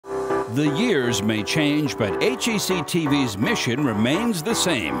The years may change, but Hec-TV's mission remains the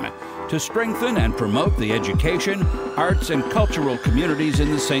same: to strengthen and promote the education, arts, and cultural communities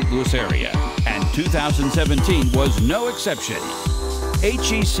in the St. Louis area. And 2017 was no exception.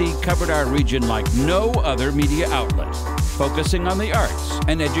 HEC covered our region like no other media outlet, focusing on the arts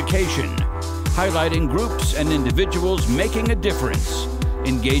and education, highlighting groups and individuals making a difference,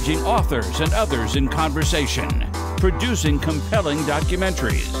 engaging authors and others in conversation, producing compelling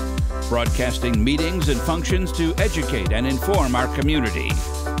documentaries, broadcasting meetings and functions to educate and inform our community,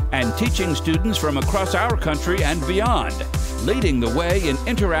 and teaching students from across our country and beyond, leading the way in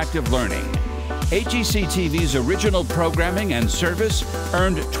interactive learning. Hec-TV's original programming and service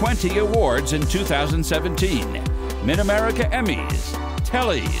earned 20 awards in 2017, Mid-America Emmys,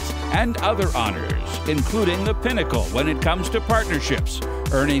 Tellys, and other honors, including the pinnacle when it comes to partnerships,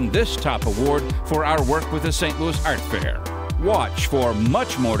 earning this top award for our work with the St. Louis Art Fair. Watch for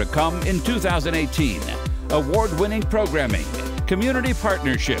much more to come in 2018. Award-winning programming, community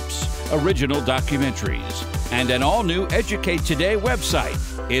partnerships, original documentaries, and an all-new Educate Today website.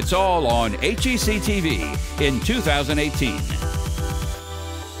 It's all on Hec-TV in 2018.